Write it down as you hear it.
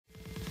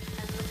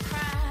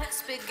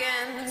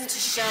begin to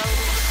show.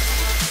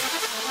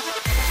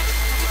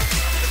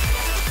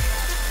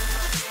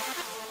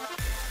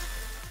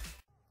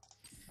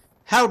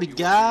 Howdy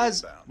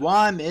guys,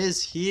 Wime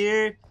is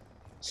here.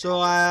 So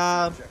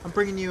I'm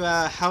bringing you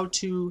how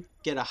to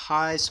get a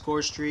high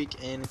score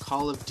streak in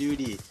Call of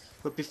Duty.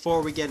 But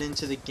before we get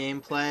into the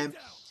gameplay,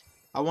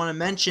 I want to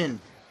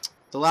mention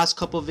the last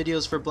couple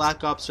videos for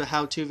Black Ops or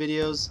how-to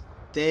videos.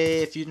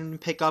 If you didn't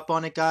pick up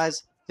on it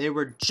guys, they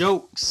were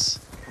jokes.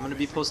 I'm going to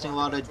be posting a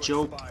lot of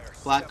joke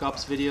Black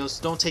Ops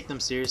videos. Don't take them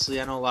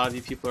seriously. I know a lot of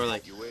you people are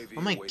like,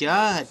 oh my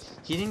god,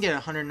 he didn't get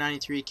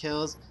 193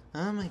 kills.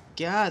 Oh my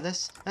god,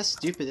 that's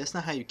stupid. That's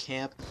not how you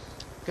camp.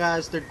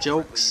 Guys, they're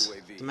jokes.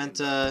 They're meant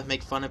to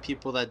make fun of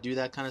people that do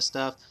that kind of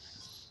stuff.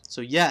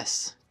 So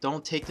yes,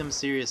 don't take them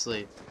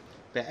seriously.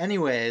 But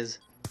anyways,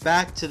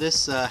 back to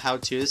this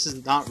how-to. This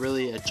is not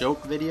really a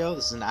joke video.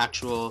 This is an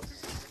actual,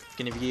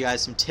 gonna give you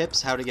guys some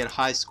tips how to get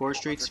high score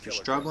streaks if you're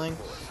struggling.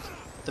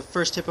 The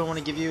first tip I want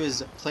to give you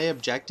is play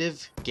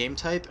objective game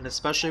type, and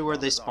especially where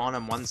they spawn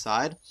on one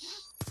side.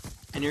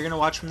 And you're gonna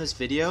watch from this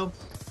video,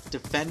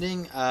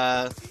 defending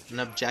an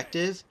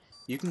objective,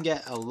 you can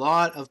get a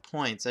lot of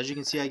points. As you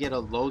can see, I get a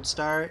load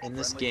star in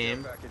this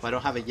game. Well, I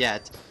don't have it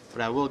yet,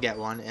 but I will get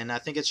one. And I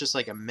think it's just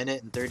like a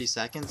minute and 30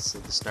 seconds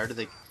at the start of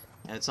the,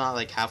 and it's not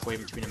like halfway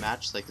between a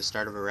match, it's like the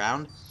start of a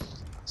round.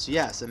 So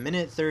yes, a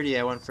minute 30,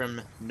 I went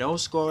from no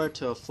score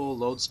to a full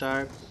load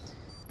star.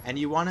 And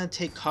you want to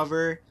take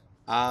cover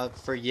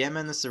for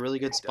Yemen. This is a really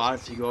good spot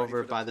if you go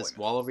over by this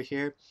wall over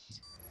here.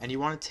 And you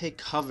want to take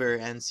cover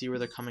and see where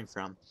they're coming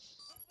from.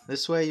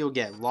 This way you'll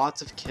get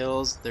lots of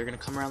kills. They're going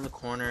to come around the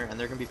corner and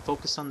they're going to be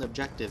focused on the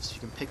objectives, so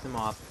you can pick them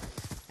off.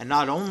 And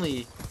not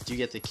only do you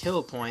get the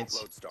kill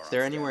points, if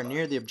they're anywhere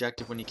near the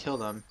objective when you kill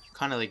them, you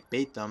kind of like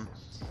bait them,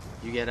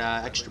 you get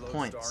extra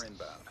points.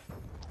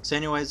 So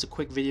anyways, a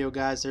quick video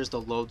guys, there's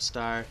the load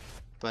star.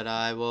 But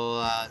I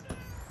will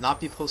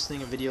not be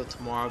posting a video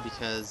tomorrow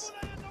because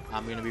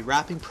I'm going to be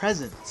wrapping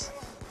presents.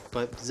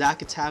 But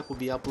Zach Attack will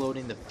be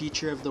uploading the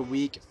feature of the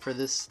week for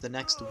the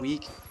next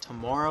week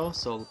tomorrow,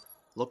 so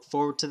look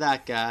forward to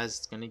that guys.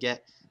 It's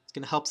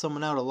gonna help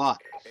someone out a lot.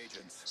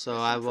 So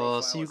I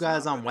will see you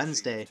guys on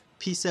Wednesday.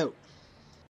 Peace out.